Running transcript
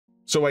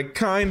So I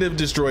kind of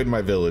destroyed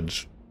my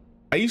village.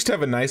 I used to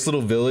have a nice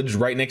little village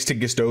right next to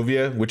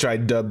Gostovia, which I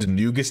dubbed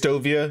New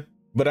Gostovia,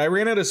 but I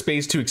ran out of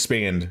space to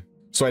expand.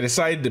 So I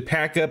decided to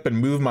pack up and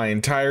move my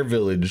entire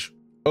village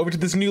over to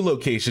this new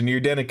location near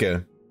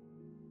Denica.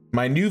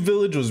 My new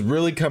village was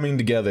really coming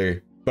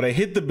together, but I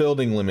hit the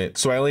building limit,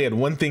 so I only had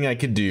one thing I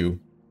could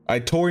do. I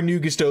tore New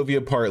Gostovia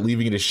apart,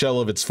 leaving it a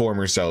shell of its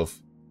former self.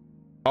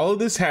 All of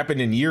this happened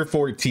in year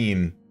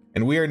 14,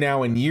 and we are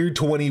now in year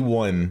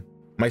 21.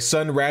 My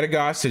son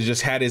Radagast has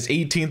just had his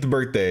 18th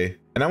birthday,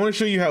 and I want to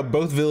show you how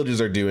both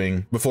villages are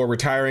doing before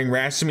retiring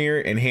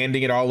Racimir and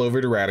handing it all over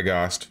to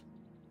Radagast.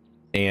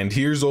 And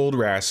here's old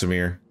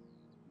Racimir,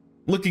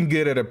 looking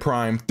good at a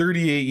prime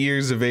 38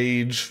 years of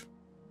age.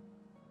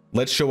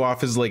 Let's show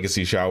off his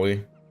legacy, shall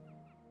we?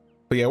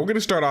 But yeah, we're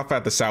gonna start off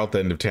at the south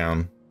end of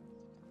town.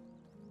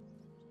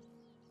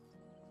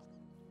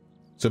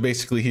 So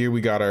basically here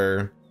we got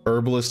our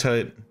herbalist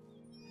hut.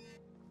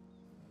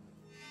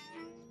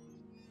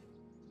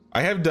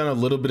 I have done a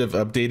little bit of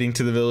updating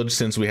to the village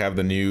since we have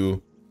the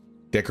new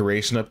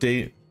decoration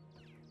update.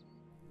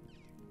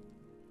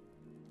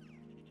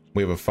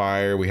 We have a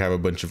fire, we have a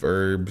bunch of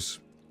herbs.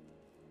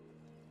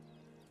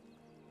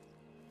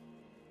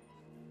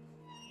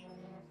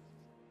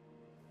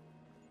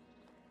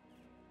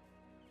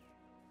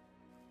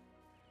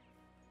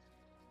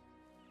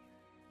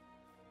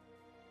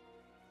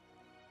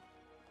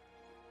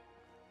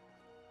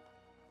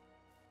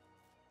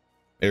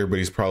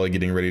 Everybody's probably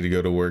getting ready to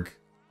go to work.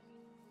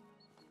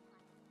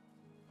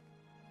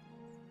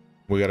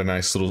 We got a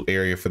nice little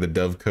area for the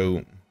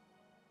dovecote.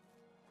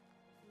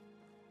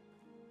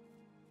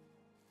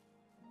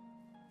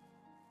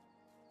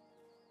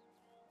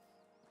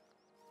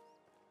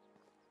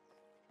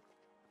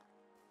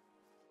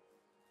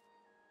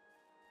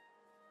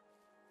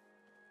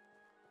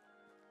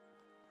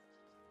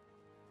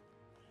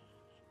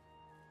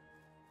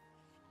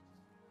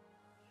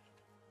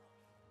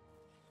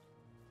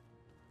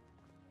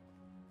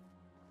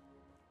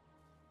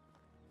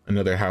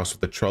 Another house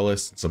with a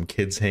trellis and some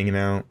kids hanging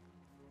out.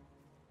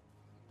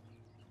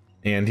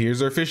 And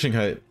here's our fishing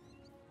hut.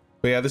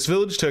 But yeah, this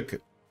village took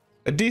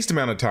a decent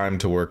amount of time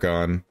to work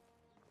on,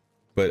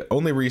 but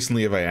only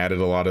recently have I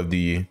added a lot of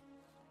the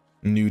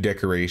new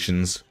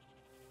decorations.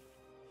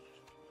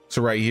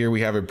 So right here we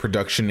have a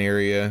production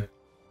area.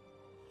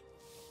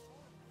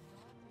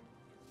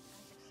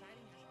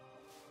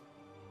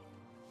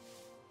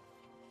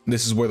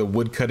 This is where the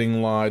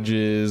woodcutting lodge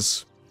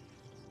is.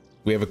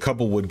 We have a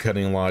couple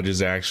woodcutting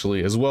lodges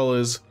actually, as well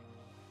as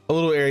a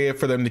little area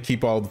for them to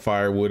keep all the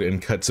firewood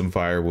and cut some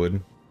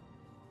firewood.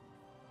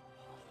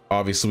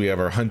 Obviously we have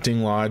our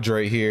hunting lodge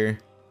right here.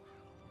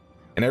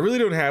 And I really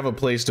don't have a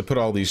place to put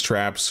all these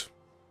traps.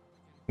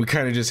 We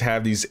kind of just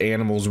have these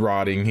animals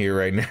rotting here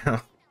right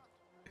now.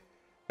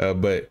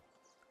 But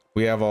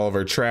we have all of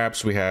our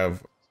traps. We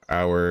have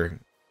our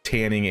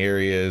tanning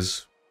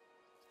areas.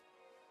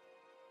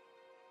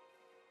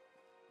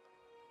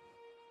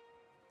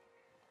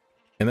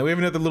 And then we have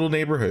another little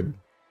neighborhood.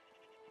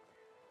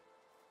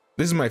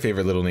 This is my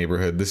favorite little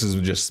neighborhood. This is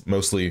just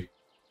mostly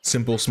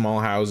simple,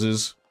 small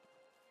houses.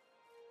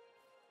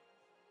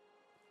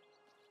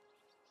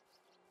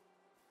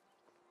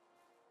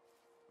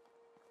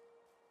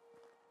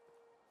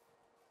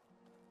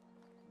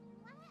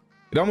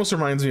 It almost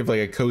reminds me of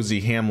like a cozy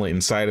hamlet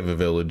inside of a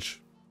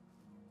village.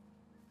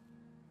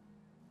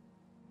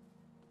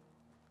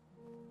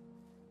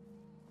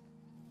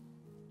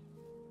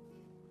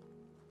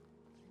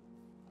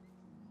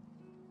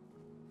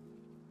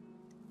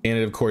 And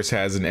it of course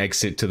has an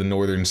exit to the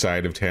northern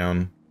side of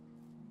town.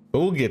 But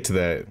we'll get to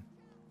that.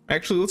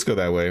 Actually, let's go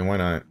that way. Why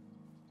not?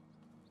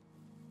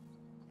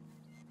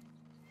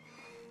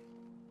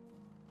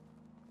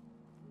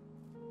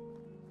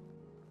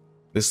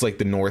 This is like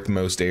the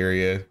northmost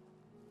area.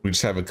 We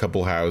just have a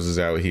couple houses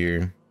out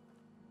here.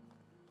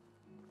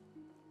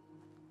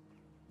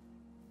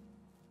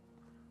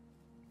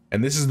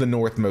 And this is the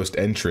northmost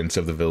entrance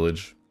of the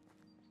village.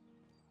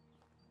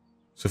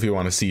 So if you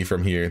want to see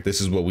from here,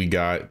 this is what we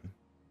got.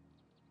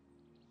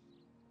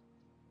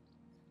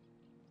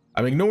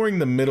 I'm ignoring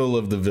the middle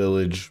of the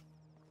village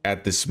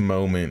at this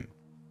moment,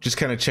 just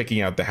kind of checking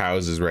out the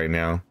houses right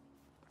now.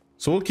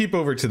 So we'll keep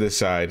over to this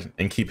side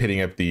and keep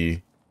hitting up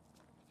the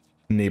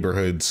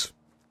neighborhoods.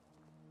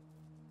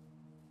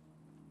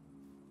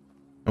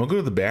 And we'll go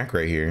to the back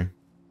right here.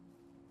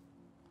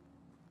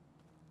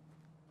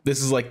 This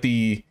is like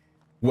the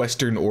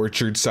western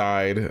orchard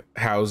side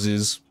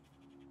houses.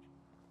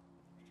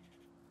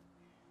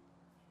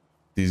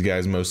 These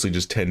guys mostly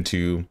just tend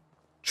to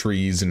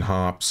trees and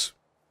hops.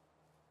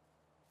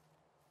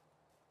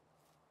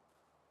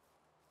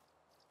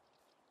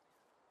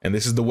 And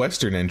this is the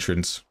western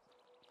entrance.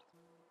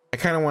 I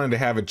kind of wanted to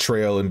have a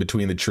trail in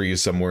between the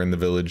trees somewhere in the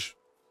village.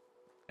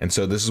 And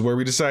so this is where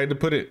we decided to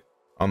put it,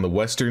 on the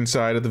western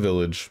side of the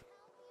village.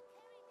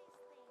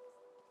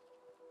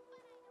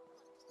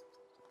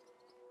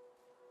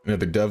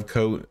 Another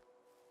dovecote.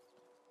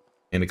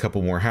 And a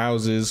couple more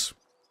houses.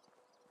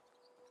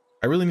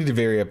 I really need to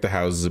vary up the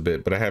houses a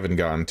bit, but I haven't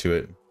gotten to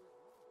it.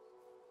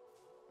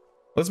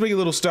 Let's make a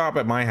little stop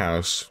at my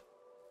house.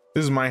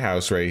 This is my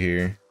house right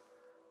here.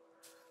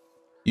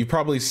 You've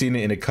probably seen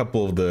it in a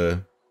couple of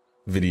the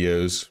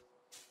videos.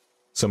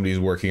 Somebody's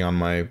working on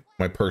my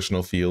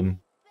personal field.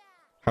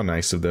 How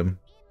nice of them.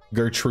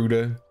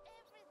 Gertruda.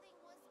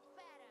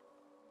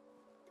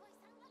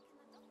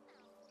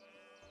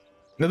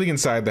 Nothing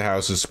inside the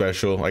house is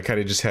special. I kind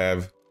of just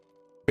have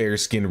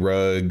bearskin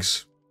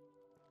rugs,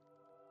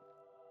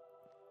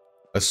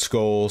 a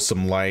skull,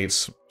 some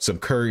lights, some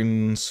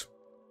curtains.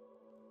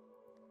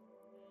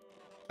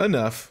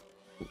 Enough.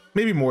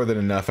 Maybe more than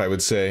enough, I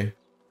would say.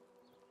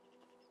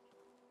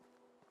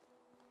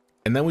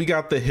 And then we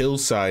got the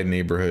hillside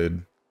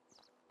neighborhood.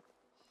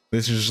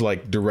 This is just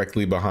like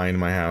directly behind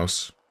my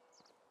house.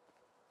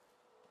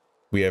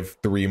 We have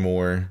 3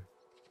 more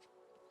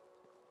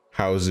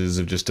houses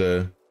of just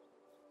a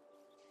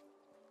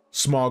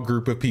small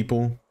group of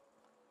people.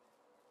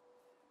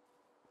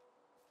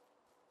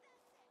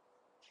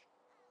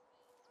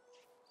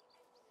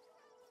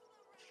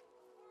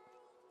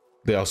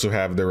 They also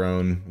have their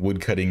own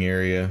wood cutting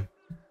area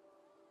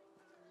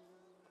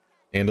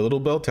and a little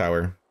bell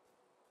tower.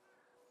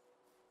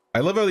 I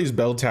love how these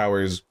bell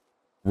towers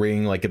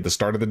ring like at the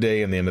start of the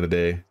day and the end of the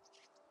day.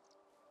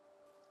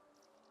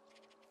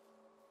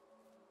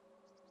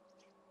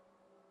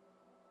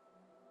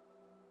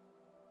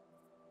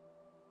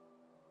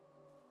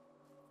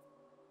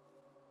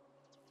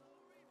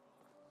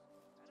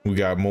 We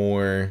got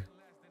more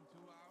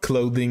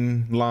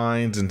clothing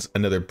lines and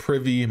another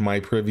privy, my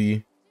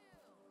privy.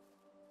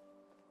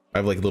 I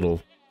have like a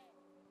little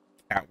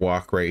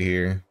catwalk right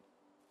here.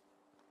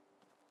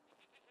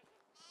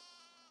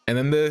 And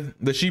then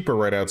the sheep are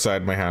right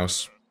outside my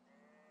house.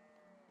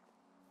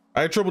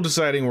 I had trouble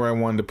deciding where I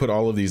wanted to put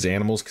all of these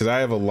animals because I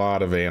have a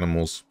lot of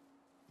animals.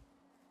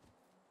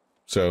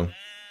 So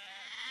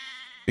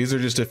these are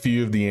just a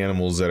few of the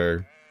animals that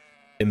are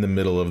in the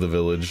middle of the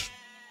village.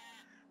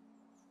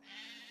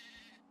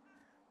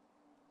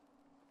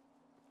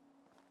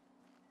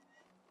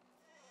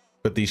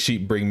 But these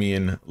sheep bring me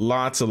in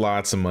lots of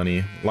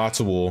money, lots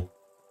of wool.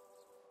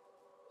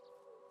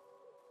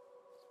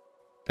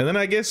 And then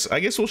I guess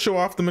we'll show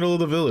off the middle of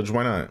the village.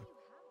 Why not?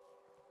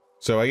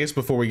 So I guess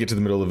before we get to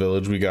the middle of the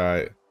village, we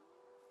got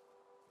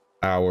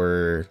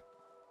our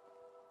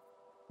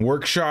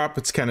workshop.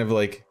 It's kind of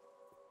like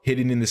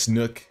hidden in this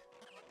nook.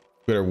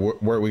 We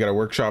got a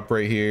workshop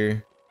right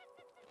here.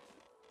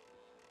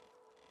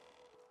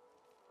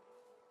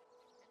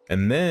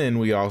 And then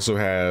we also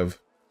have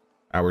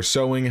our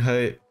sewing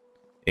hut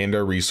and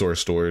our resource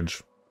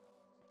storage.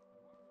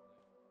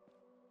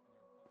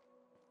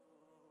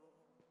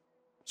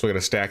 So I got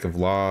a stack of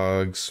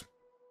logs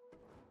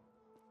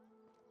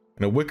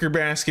and a wicker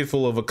basket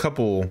full of a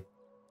couple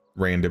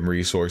random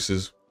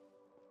resources.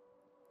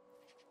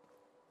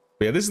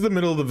 But yeah, this is the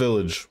middle of the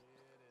village.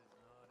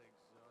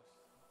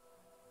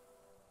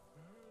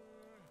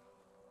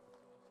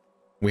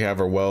 We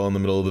have our well in the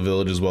middle of the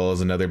village as well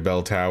as another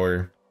bell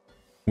tower.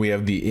 We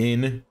have the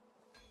inn,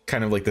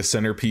 kind of like the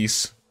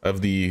centerpiece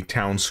of the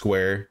town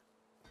square.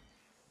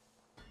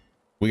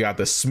 We got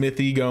the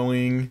smithy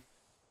going.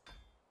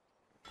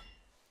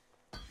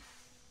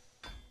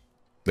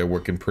 They're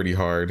working pretty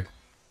hard.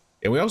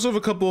 And we also have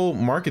a couple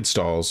market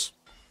stalls.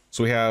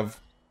 So we have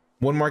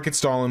one market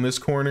stall in this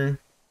corner.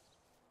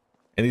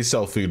 And these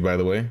sell food, by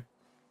the way.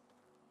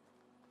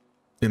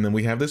 And then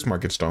we have this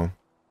market stall.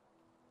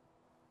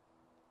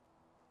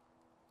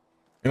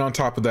 And on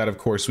top of that, of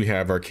course, we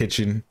have our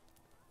kitchen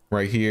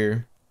right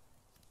here.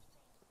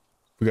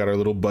 We got our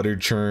little butter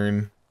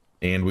churn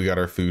and we got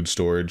our food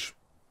storage.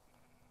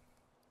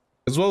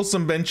 As well as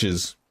some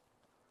benches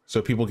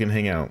so people can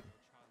hang out.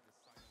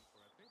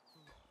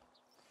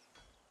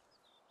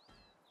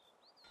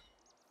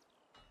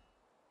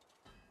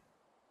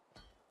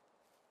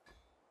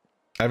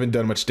 I haven't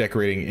done much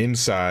decorating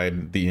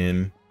inside the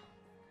inn,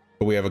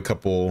 but we have a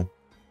couple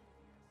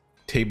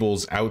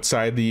tables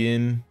outside the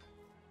inn,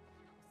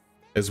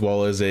 as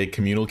well as a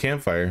communal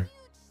campfire.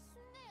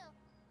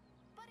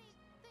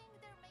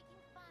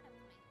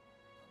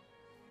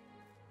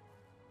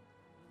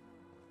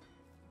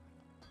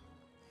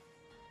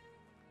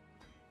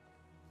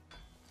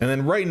 And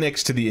then right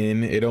next to the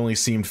inn, it only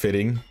seemed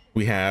fitting,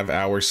 we have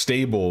our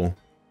stable.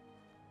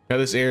 Now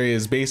this area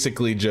is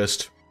basically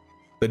just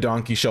the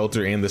donkey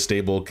shelter and the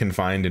stable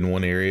confined in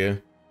one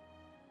area,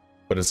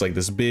 but it's like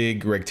this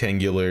big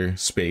rectangular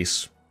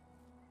space.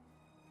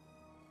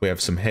 We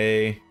have some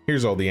hay.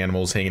 Here's all the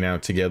animals hanging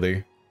out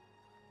together.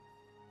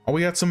 Oh,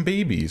 we got some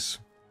babies.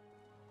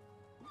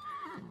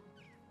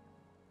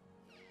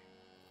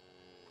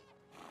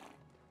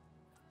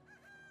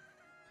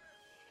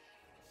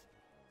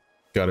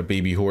 Got a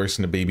baby horse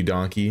and a baby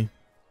donkey.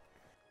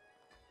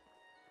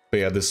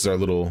 But yeah, this is our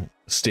little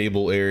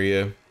stable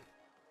area.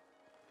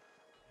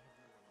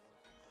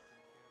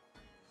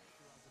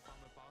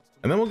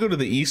 And then we'll go to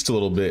the east a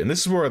little bit, and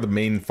this is where the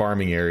main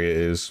farming area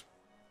is.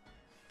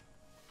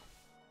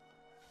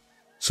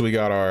 So we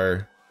got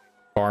our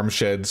farm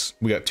sheds.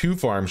 We got 2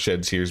 farm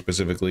sheds here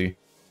specifically.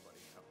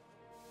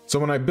 So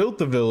when I built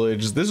the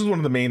village, this is one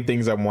of the main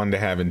things I wanted to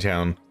have in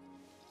town.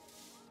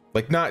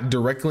 Like not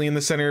directly in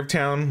the center of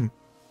town,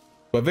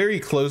 but very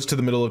close to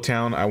the middle of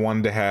town. I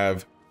wanted to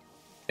have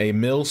a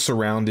mill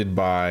surrounded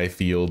by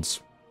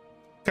fields.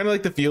 Kind of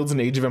like the fields in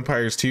Age of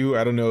Empires 2.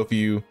 I don't know if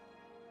you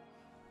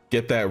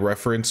get that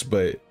reference,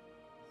 but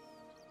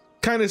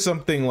kind of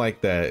something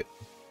like that.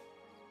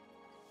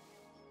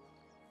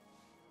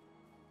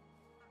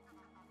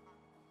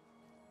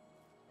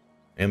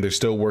 And they're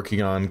still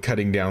working on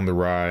cutting down the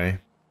rye.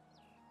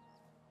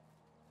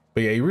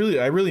 But yeah,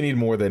 I really need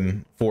more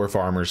than 4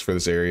 farmers for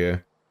this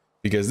area,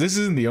 because this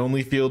isn't the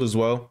only field as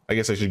well. I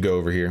guess I should go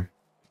over here.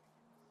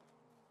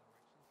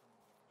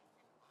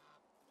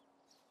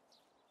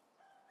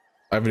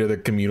 I have another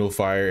communal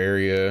fire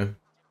area,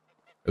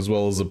 as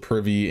well as a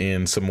privy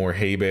and some more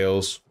hay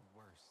bales.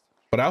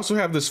 But I also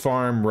have this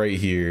farm right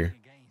here.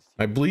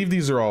 I believe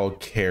these are all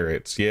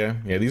carrots. Yeah,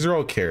 these are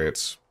all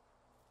carrots.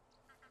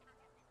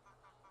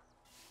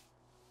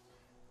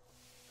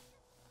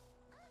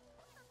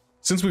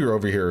 Since we were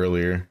over here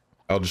earlier,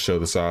 I'll just show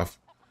this off.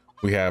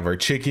 We have our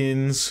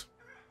chickens.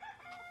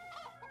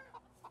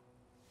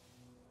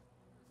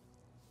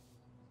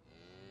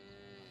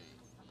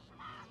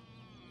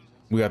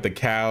 We got the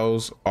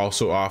cows,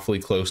 also awfully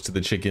close to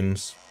the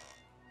chickens.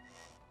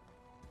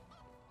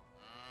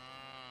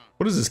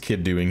 What is this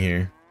kid doing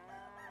here?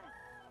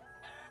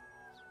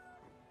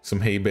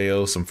 Some hay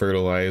bales, some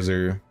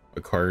fertilizer,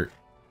 a cart.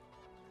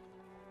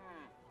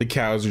 The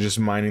cows are just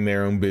minding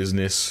their own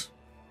business.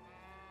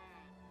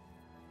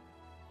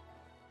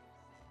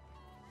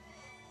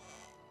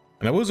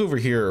 And I was over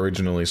here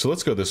originally, so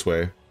let's go this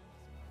way.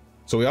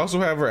 So we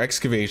also have our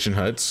excavation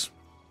huts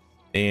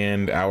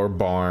and our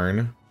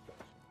barn.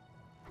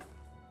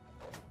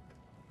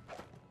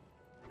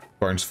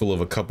 Barn's full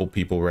of a couple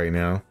people right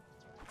now.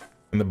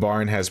 And the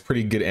barn has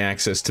pretty good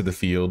access to the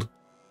field.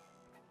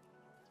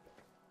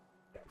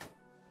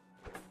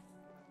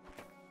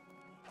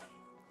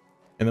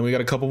 And then we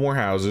got a couple more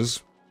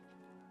houses.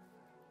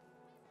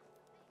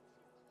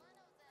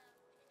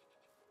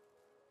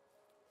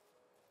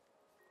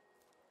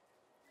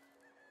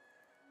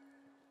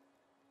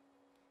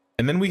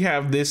 And then we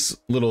have this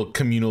little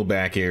communal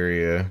back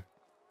area.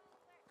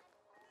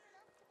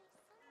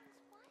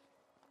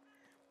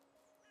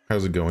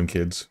 How's it going,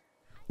 kids?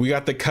 We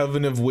got the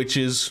Coven of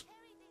Witches.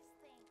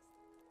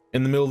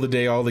 In the middle of the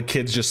day, all the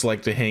kids just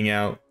like to hang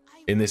out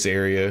in this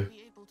area.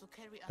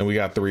 And we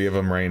got 3 of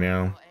them right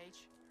now.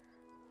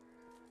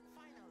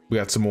 We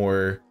got some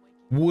more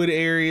wood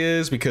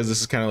areas, because this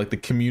is kind of like the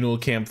communal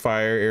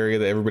campfire area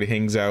that everybody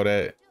hangs out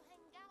at.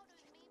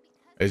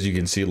 As you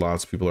can see,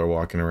 lots of people are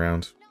walking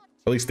around.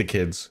 At least the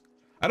kids.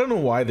 I don't know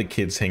why the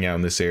kids hang out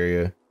in this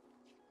area.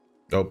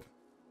 Oh,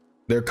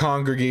 they're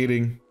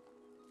congregating.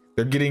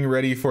 They're getting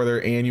ready for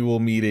their annual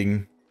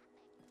meeting.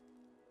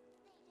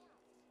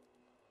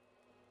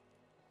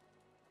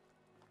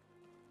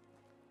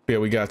 Yeah,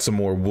 we got some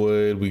more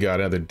wood. We got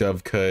another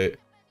dovecot.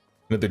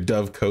 Another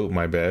dovecoat,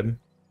 my bad.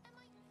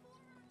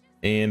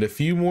 And a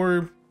few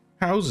more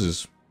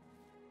houses.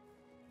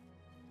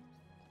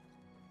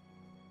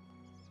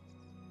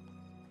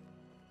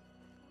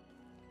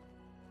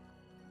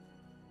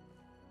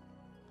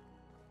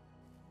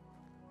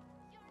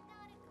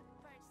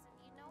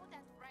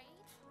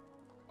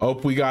 Oh,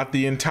 we got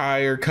the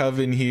entire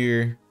coven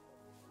here.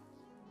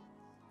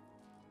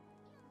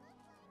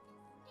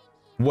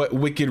 What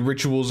wicked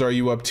rituals are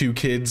you up to,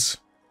 kids?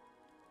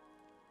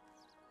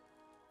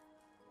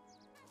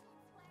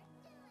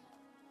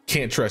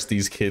 Can't trust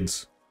these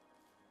kids.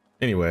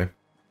 Anyway.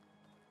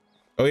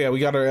 Oh yeah, we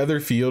got our other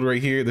field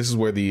right here. This is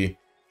where the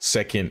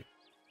second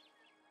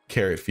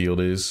carrot field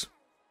is.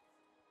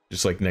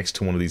 Just like next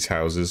to one of these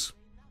houses.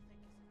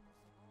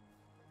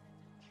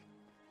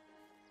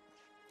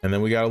 And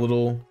then we got a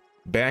little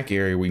back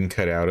area we can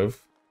cut out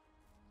of.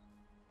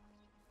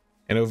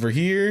 And over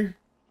here,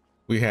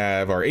 we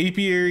have our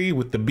apiary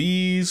with the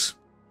bees.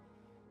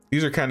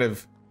 These are kind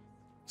of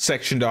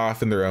sectioned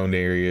off in their own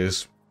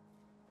areas.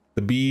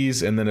 The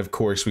bees, and then of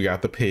course we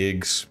got the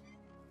pigs.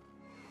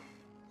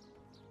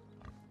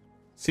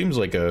 Seems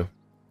like a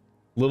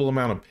little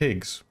amount of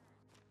pigs.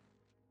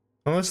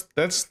 Unless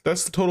that's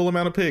the total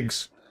amount of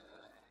pigs.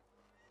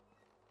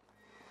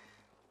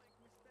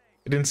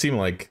 It didn't seem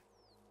like.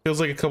 Feels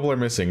like a couple are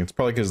missing. It's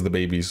probably because of the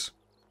babies.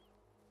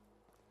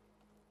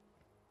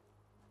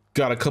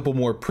 Got a couple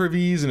more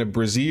privies and a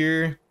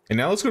brazier. And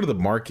now let's go to the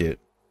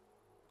market.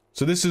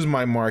 So this is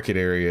my market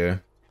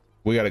area.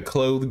 We got a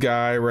clothed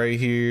guy right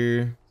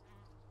here.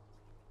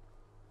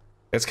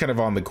 That's kind of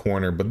on the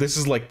corner, but this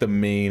is like the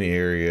main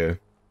area.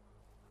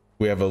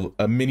 We have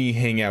a mini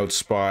hangout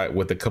spot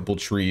with a couple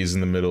trees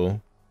in the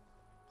middle.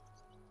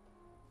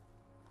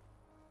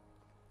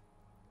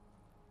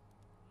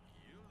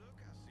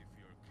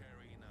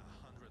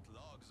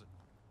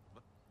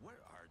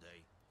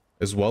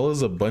 As well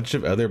as a bunch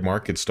of other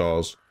market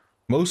stalls,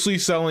 mostly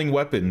selling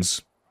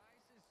weapons.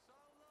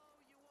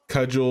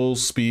 Cudgels,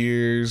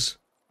 spears,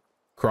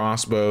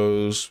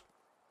 crossbows.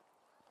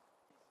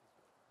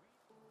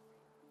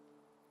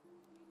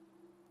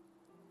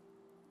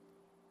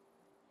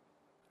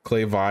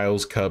 clay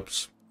vials,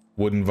 cups,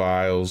 wooden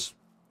vials.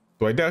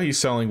 So I doubt he's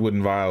selling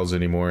wooden vials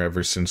anymore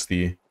ever since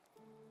the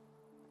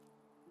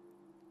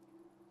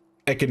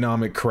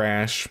economic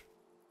crash.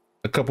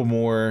 A couple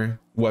more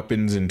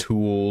weapons and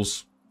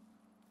tools.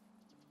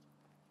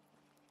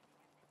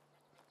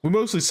 We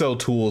mostly sell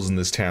tools in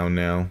this town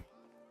now.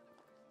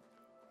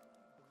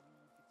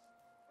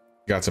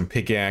 Got some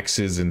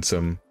pickaxes and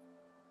some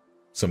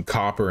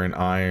copper and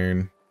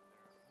iron.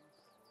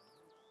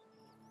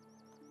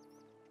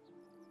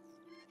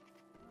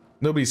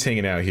 Nobody's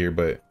hanging out here,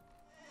 but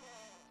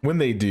when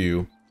they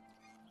do,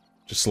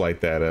 just light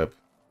that up.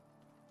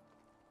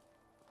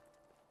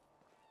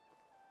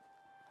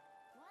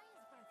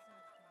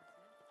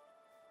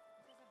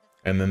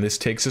 And then this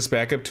takes us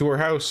back up to our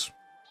house.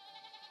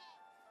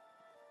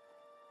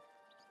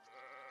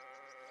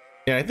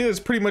 Yeah, I think that's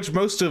pretty much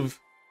most of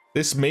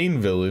this main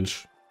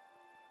village.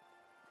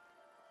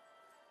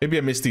 Maybe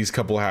I missed these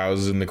couple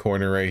houses in the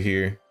corner right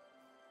here.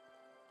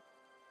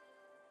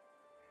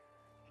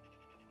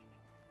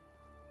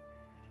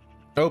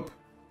 Oh,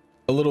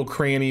 a little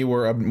cranny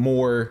where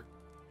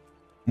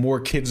more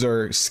kids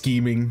are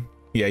scheming.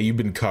 Yeah, you've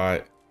been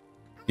caught.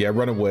 Yeah,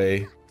 run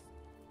away.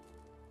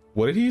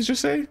 What did he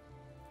just say? You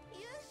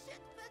should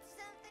put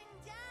something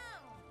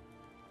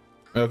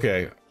down.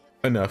 Okay,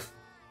 enough.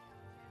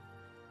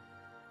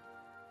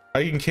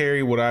 I can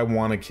carry what I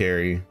want to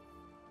carry.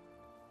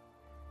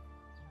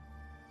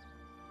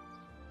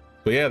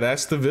 But yeah,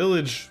 that's the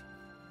village.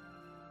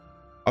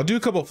 I'll do a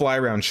couple fly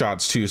around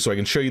shots too, so I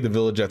can show you the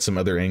village at some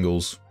other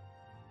angles.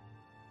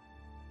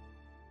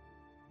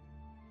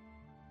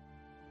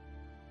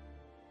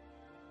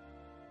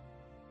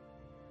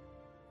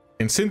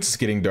 And since it's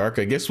getting dark,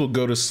 I guess we'll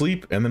go to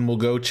sleep and then we'll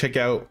go check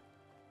out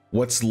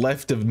what's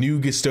left of New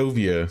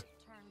Gostovia.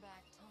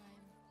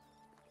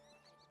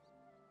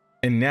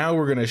 And now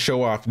we're gonna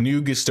show off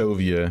New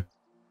Gostovia,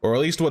 or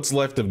at least what's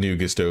left of New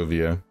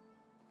Gostovia.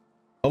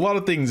 A lot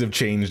of things have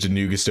changed in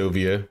New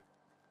Gostovia.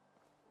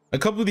 A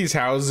couple of these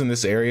houses in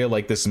this area,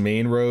 like this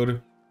main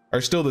road,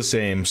 are still the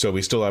same. So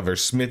we still have our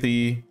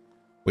smithy,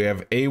 we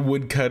have a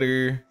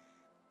woodcutter,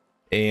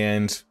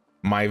 and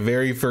my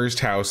very first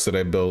house that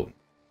I built.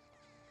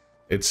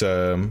 It's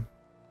yep,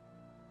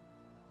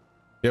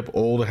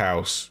 old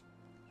house.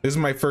 This is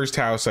my first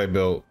house I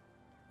built.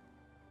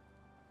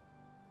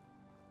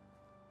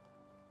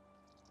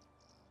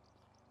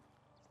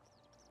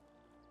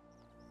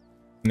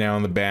 Now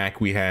in the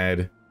back we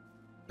had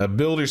a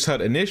builder's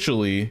hut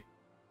initially,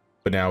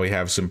 but now we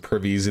have some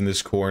privies in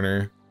this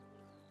corner.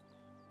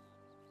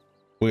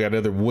 We got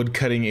another wood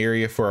cutting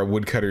area for our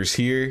woodcutters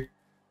here.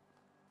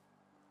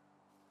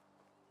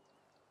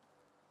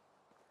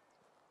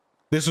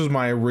 This was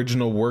my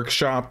original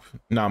workshop.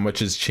 Not much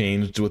has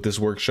changed with this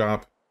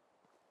workshop.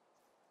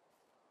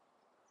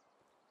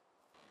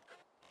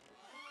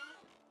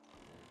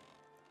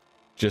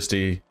 Just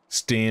a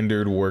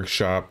standard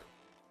workshop.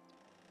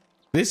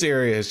 This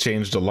area has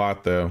changed a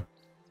lot though.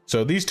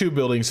 So these two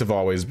buildings have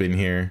always been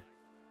here,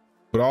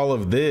 but all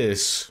of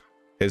this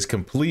has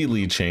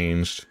completely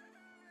changed.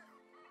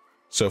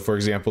 So for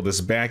example,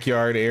 this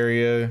backyard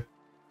area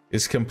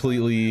is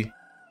completely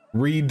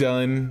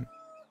redone.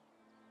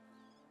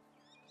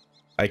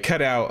 I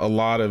cut out a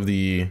lot of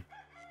the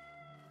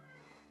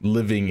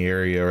living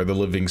area or the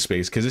living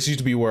space because this used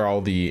to be where all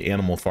the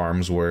animal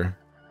farms were.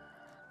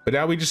 But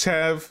now we just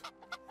have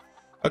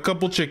a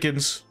couple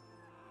chickens.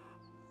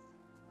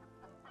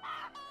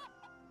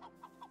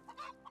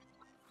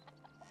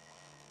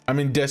 I'm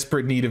in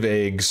desperate need of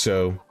eggs,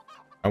 so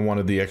I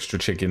wanted the extra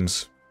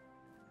chickens.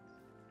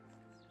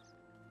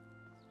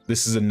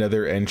 This is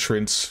another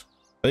entrance.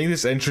 I think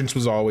this entrance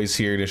was always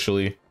here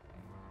initially,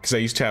 because I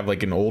used to have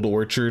like an old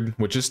orchard,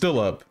 which is still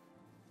up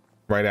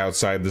right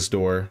outside this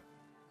door.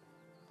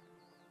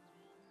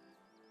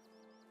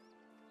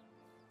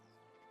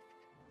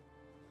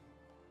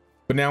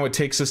 But now it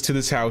takes us to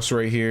this house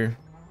right here,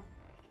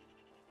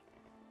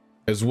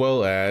 as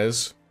well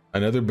as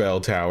another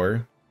bell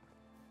tower,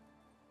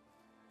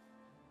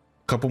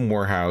 a couple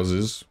more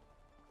houses,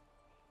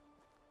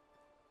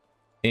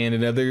 and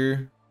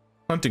another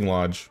hunting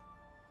lodge.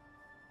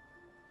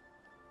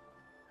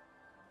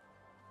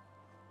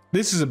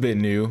 This is a bit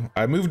new.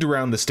 I moved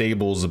around the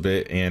stables a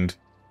bit and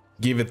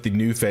gave it the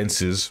new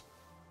fences.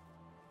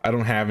 I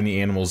don't have any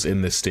animals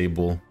in this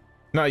stable.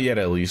 Not yet,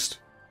 at least.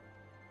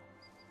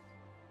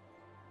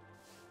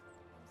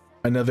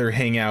 Another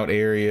hangout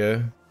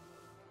area.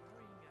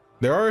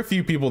 There are a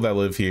few people that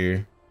live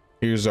here.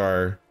 Here's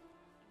our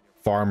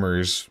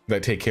farmers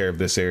that take care of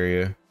this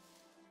area.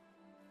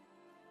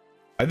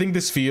 I think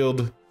this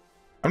field,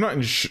 I'm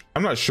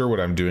not sure what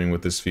I'm doing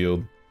with this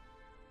field.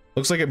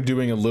 Looks like I'm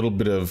doing a little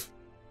bit of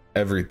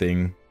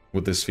everything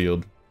with this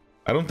field.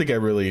 I don't think I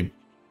really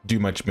do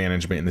much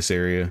management in this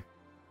area,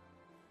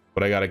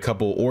 but I got a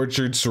couple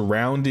orchards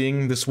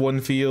surrounding this one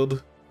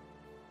field.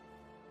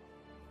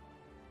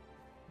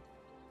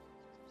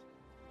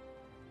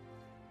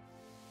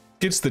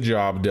 Gets the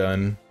job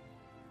done.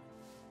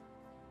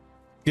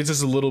 Gets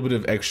us a little bit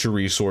of extra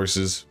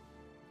resources.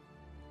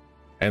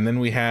 And then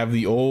we have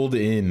the old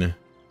inn.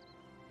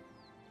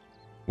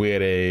 We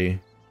had a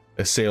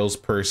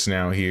salesperson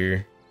out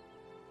here,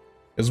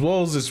 as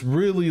well as this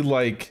really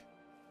like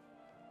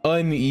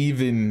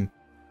uneven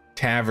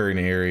tavern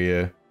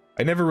area.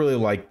 I never really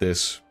liked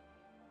this,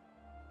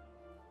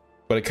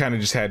 but I kind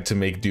of just had to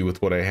make do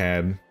with what I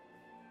had.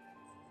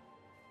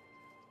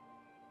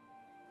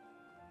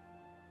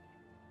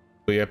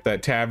 But yep,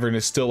 that tavern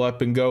is still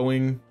up and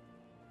going.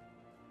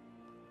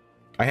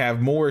 I have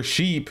more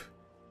sheep.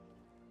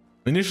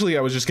 Initially,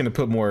 I was just gonna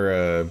put more,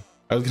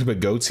 I was gonna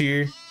put goats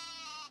here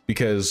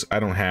because I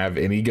don't have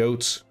any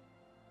goats.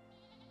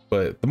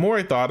 But the more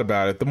I thought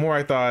about it, the more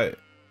I thought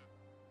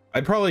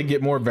I'd probably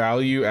get more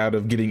value out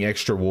of getting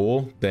extra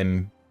wool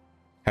than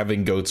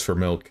having goats for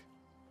milk.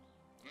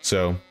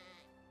 So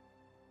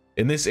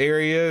in this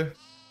area,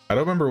 I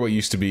don't remember what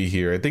used to be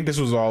here. I think this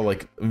was all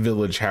like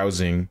village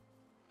housing.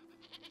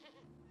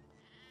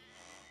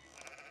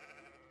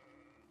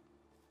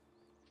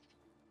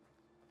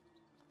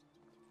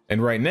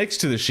 And right next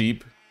to the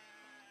sheep,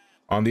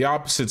 on the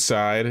opposite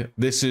side,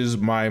 this is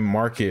my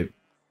market.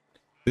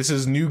 This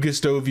is New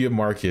Gostovia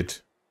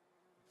Market.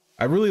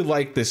 I really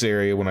liked this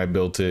area when I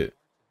built it.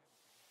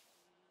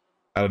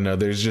 I don't know,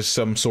 there's just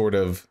some sort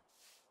of,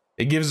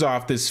 it gives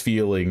off this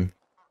feeling.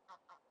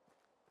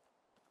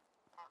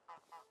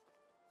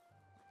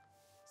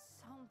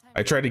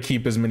 I try to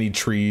keep as many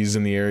trees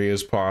in the area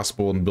as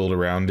possible and build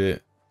around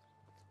it.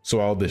 So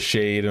all the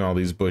shade and all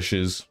these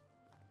bushes.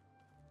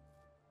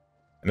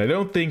 And I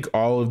don't think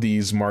all of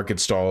these market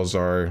stalls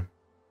are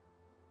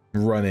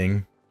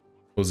running.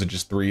 Was it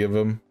just 3 of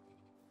them?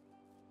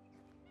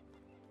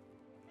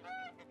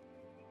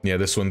 Yeah,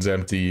 this one's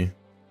empty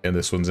and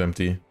this one's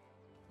empty.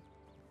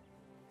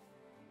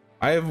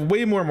 I have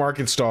way more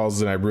market stalls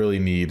than I really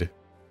need.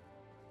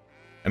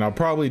 And I'll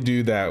probably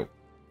do that.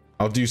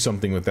 I'll do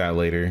something with that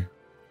later.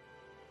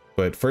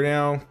 But for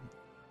now,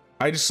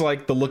 I just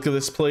like the look of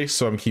this place,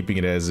 so I'm keeping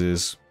it as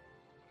is.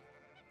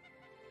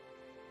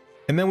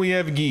 And then we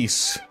have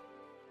geese.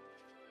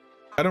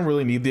 I don't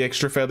really need the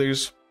extra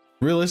feathers.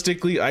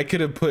 Realistically, I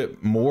could have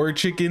put more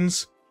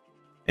chickens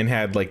and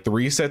had like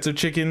 3 sets of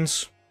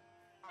chickens.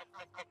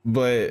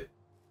 But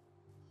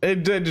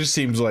it just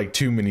seems like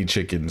too many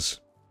chickens.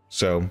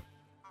 So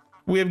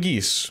we have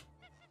geese.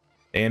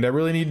 And I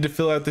really needed to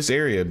fill out this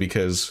area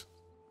because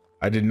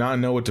I did not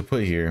know what to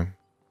put here.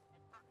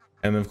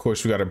 And then of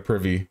course we got a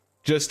privy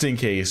just in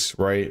case,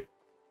 right?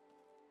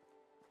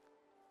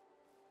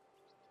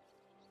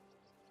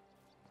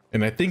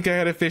 And I think I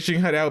had a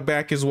fishing hut out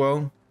back as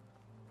well,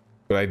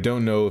 but I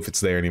don't know if it's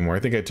there anymore. I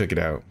think I took it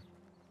out.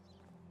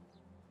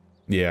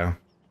 Yeah.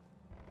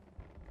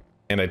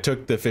 And I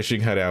took the fishing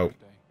hut out.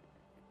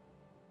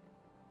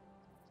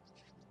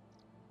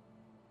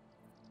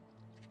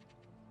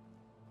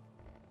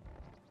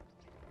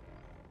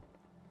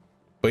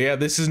 But yeah,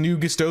 this is New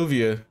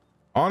Gostovia.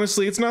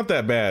 Honestly, it's not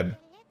that bad.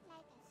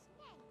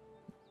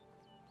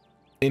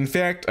 In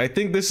fact, I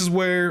think this is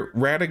where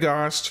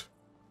Radagast,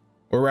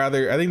 or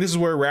rather, I think this is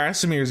where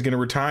Racimir is going to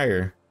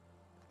retire.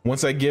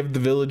 Once I give the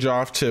village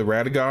off to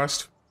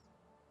Radagast,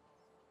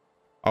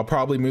 I'll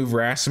probably move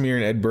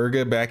Racimir and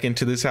Edburga back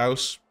into this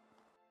house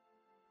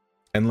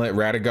and let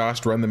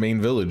Radagast run the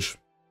main village.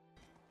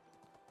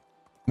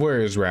 Where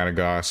is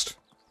Radagast?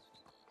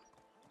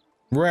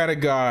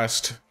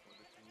 Radagast!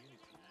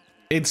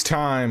 It's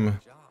time.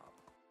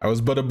 I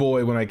was but a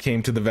boy when I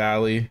came to the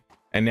valley,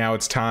 and now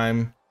it's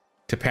time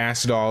to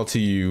pass it all to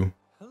you.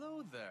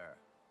 Hello there.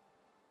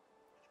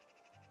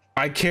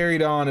 I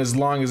carried on as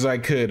long as I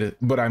could,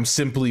 but I'm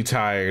simply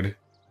tired.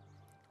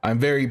 I'm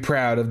very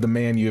proud of the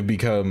man you have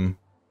become.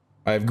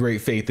 I have great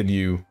faith in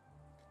you,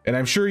 and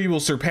I'm sure you will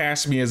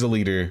surpass me as a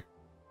leader.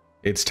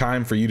 It's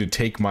time for you to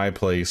take my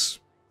place.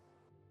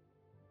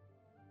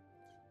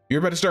 You're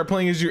about to start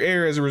playing as your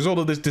heir. As a result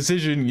of this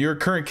decision, your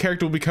current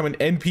character will become an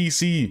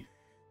NPC.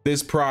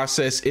 This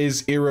process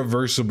is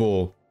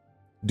irreversible.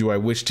 Do I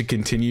wish to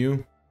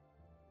continue?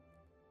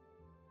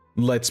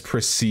 Let's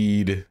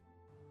proceed.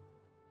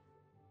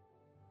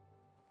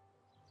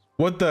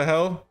 What the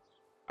hell?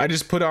 I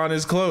just put on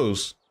his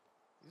clothes.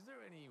 Is there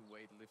any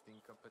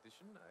weightlifting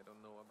competition I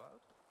don't know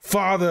about?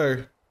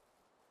 Father!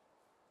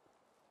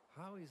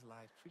 How is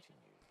life treating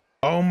you?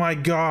 Oh my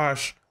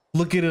gosh.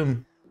 Look at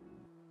him.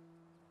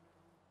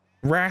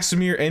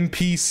 Racimir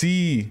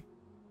NPC.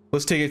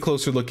 Let's take a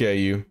closer look at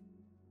you.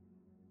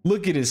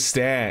 Look at his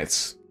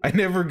stats. I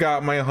never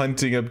got my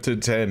hunting up to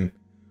 10.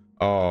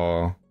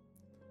 Oh,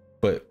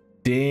 but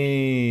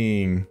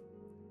dang.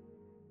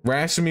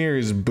 Racimir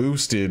is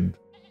boosted.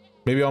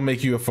 Maybe I'll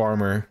make you a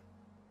farmer.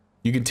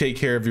 You can take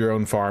care of your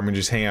own farm and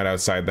just hang out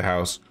outside the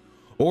house.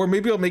 Or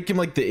maybe I'll make him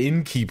like the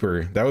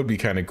innkeeper. That would be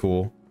kind of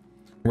cool.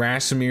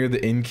 Racimir,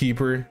 the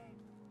innkeeper,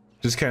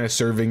 just kind of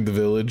serving the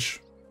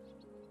village.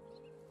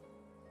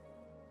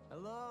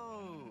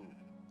 Hello.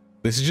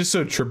 This is just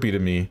so trippy to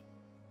me.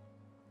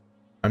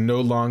 I'm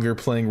no longer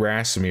playing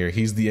Racimir.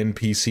 He's the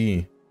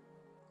NPC.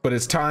 But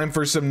it's time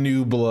for some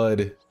new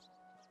blood.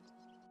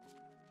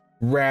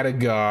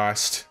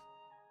 Radagast.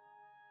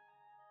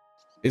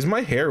 Is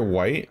my hair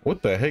white?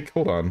 What the heck?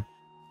 Hold on.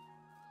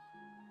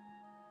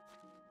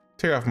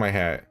 Take off my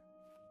hat.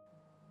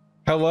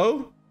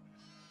 Hello?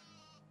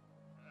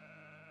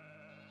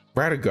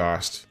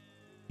 Radagast,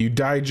 you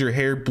dyed your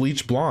hair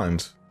bleach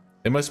blonde.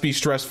 It must be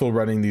stressful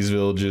running these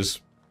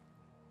villages.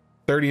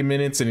 30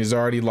 minutes and he's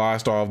already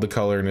lost all of the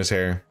color in his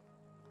hair.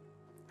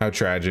 How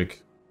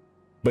tragic.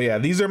 But yeah,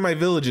 these are my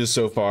villages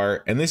so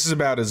far, and this is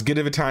about as good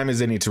of a time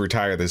as any to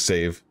retire this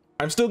save.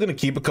 I'm still gonna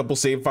keep a couple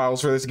save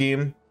files for this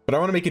game, but I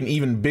wanna make an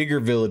even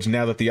bigger village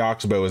now that the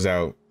Oxbow is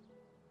out.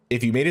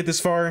 If you made it this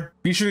far,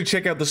 be sure to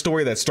check out the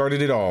story that started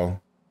it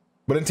all.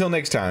 But until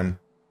next time,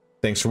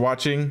 thanks for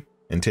watching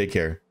and take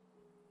care.